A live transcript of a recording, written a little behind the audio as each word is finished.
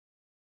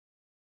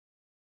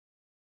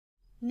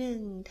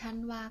1 ธัน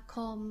วาค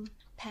ม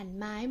แผ่น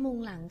ไม้มุง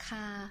หลังค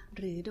า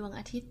หรือดวง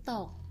อาทิตย์ต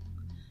ก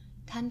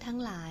ท่านทั้ง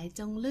หลาย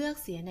จงเลือก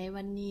เสียใน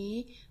วันนี้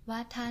ว่า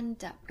ท่าน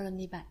จะปรน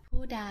นิบัติ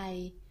ผู้ใด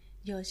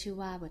โยชู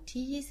วาบท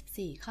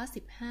ที่24ข้อ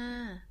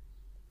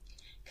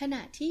15ขณ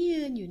ะที่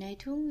ยืนอยู่ใน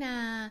ทุ่งนา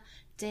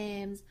เจ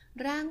มส์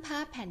ร่างภา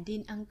พแผ่นดิ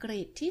นอังก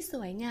ฤษที่ส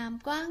วยงาม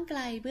กว้างไกล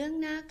เบื้อง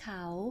หน้าเข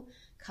า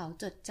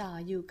จดจ่อ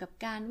อยู่กับ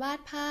การวาด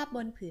ภาพบ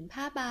นผืน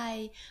ผ้าใบ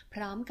พ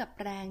ร้อมกับแ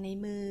ปรงใน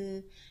มือ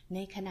ใน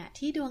ขณะ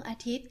ที่ดวงอา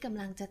ทิตย์ก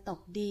ำลังจะต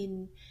กดิน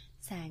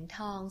แสงท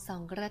องส่อ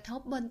งกระท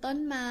บบนต้น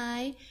ไม้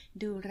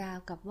ดูราว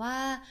กับว่า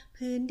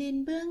พื้นดิน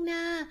เบื้องห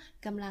น้า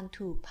กำลัง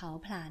ถูกเผา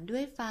ผลาญด้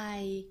วยไฟ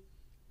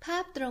ภา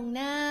พตรงห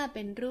น้าเ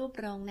ป็นรูป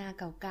โรงนา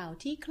เก่า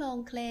ๆที่โคลง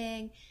เคลง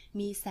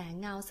มีแสง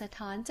เงาสะ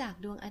ท้อนจาก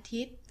ดวงอา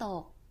ทิตย์ต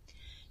ก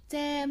เจ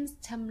มส์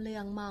ชำเลื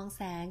องมองแ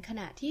สงข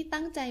ณะที่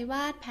ตั้งใจว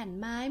าดแผ่น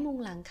ไม้มุง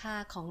หลังคา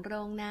ของโร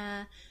งนา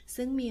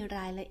ซึ่งมีร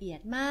ายละเอีย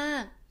ดมา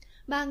ก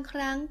บางค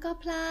รั้งก็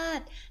พลา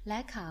ดและ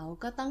เขา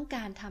ก็ต้องก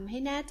ารทำให้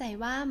แน่ใจ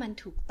ว่ามัน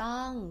ถูกต้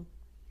อง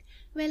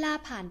เวลา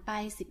ผ่านไป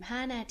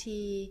15 นา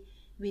ที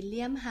วิลเ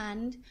ลียมฮัน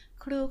ต์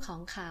ครูขอ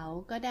งเขา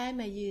ก็ได้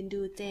มายืน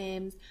ดูเจ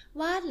มส์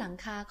วาดหลัง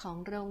คาของ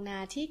โรงนา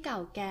ที่เก่า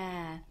แก่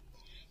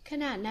ข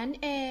ณะนั้น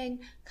เอง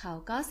เขา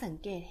ก็สัง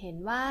เกตเห็น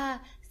ว่า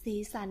สี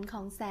สันข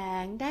องแส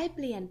งได้เป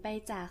ลี่ยนไป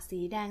จากสี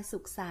แดงสุ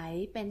กใส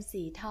เป็น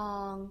สีทอ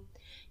ง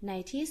ใน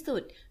ที่สุ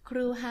ดค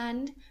รูฮัน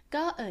ต์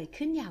ก็เอ่ย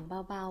ขึ้นอย่าง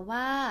เบาๆ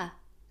ว่า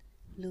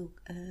ลูก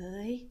เอ๋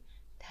ย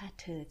ถ้า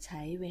เธอใ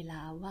ช้เวล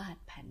าวาด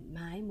แผ่นไ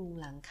ม้มุง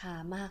หลังคา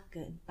มากเ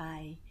กินไป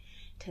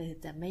เธอ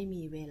จะไม่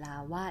มีเวลา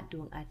วาดด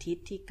วงอาทิต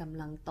ย์ที่ก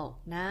ำลังตก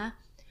นะ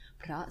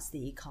เพราะ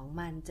สีของ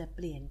มันจะเป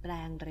ลี่ยนแปล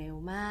งเร็ว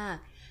มาก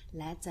แ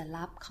ละจะ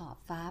ลับขอบ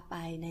ฟ้าไป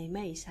ในไ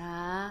ม่ช้า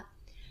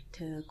เธ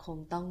อคง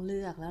ต้องเ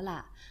ลือกแล้วล่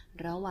ะ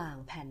ระหว่าง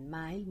แผ่นไ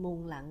ม้มุง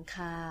หลังค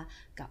า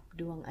กับ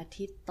ดวงอา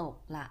ทิตย์ตก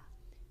ล่ะ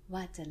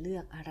ว่าจะเลื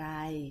อกอะไร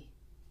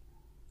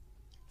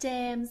เจ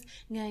มส์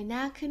เงยหน้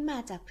าขึ้นมา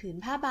จากผืน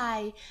ผ้าใบ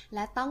แล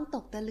ะต้องต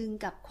กตะลึง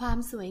กับความ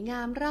สวยงา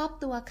มรอบ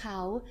ตัวเขา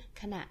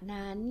ขณะ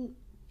นั้น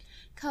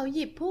เขาห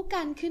ยิบผู้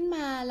กันขึ้นม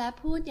าและ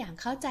พูดอย่าง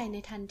เข้าใจใน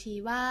ทันที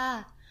ว่า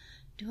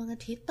ดวงอา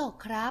ทิตย์ตก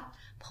ครับ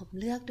ผม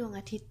เลือกดวง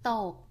อาทิตย์ต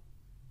ก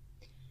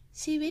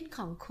ชีวิตข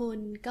องคุณ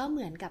ก็เห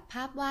มือนกับภ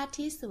าพวาด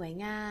ที่สวย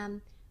งาม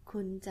คุ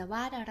ณจะว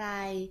าดอะไร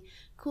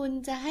คุณ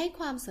จะให้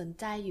ความสน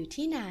ใจอยู่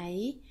ที่ไหน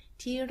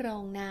ที่โร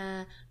งนา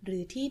หรื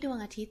อที่ดวง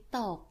อาทิตย์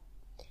ตก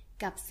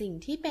กับสิ่ง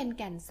ที่เป็น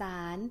แก่นส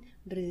าร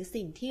หรือ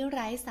สิ่งที่ไ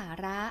ร้สา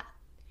ระ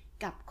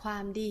กับควา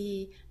มดี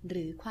ห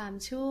รือความ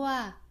ชั่ว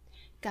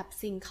กับ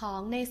สิ่งขอ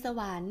งในส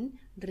วรรค์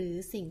หรือ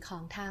สิ่งขอ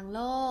งทางโ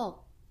ลก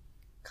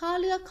ข้อ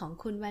เลือกของ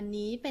คุณวัน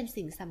นี้เป็น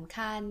สิ่งสำ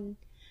คัญ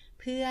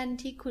เพื่อน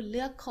ที่คุณเ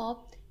ลือกคบ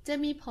จะ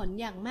มีผล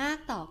อย่างมาก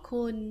ต่อ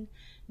คุณ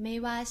ไม่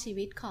ว่าชี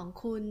วิตของ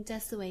คุณจะ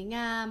สวยง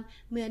าม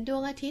เหมือนดว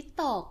งอาทิตย์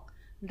ตก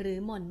หรือ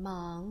หม่นหม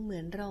องเหมื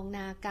อนโรงน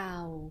าเก่า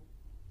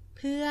เ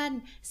พื่อน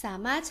สา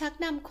มารถชัก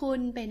นำคุ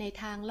ณไปใน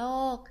ทางโล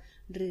ก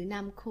หรือน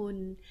ำคุณ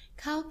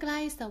เข้าใกล้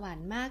สวรร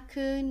ค์มาก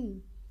ขึ้น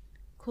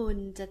คุณ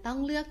จะต้อง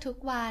เลือกทุก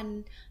วัน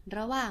ร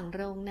ะหว่างโ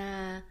รงนา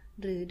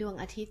หรือดวง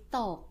อาทิตย์ต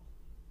ก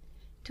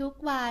ทุก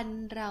วัน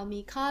เรามี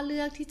ข้อเลื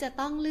อกที่จะ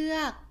ต้องเลื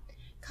อก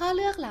ข้อเ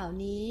ลือกเหล่า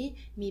นี้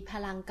มีพ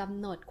ลังกำ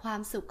หนดควา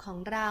มสุขของ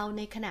เราใ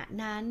นขณะ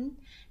นั้น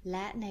แล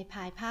ะในภ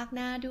ายภาคห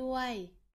น้าด้วย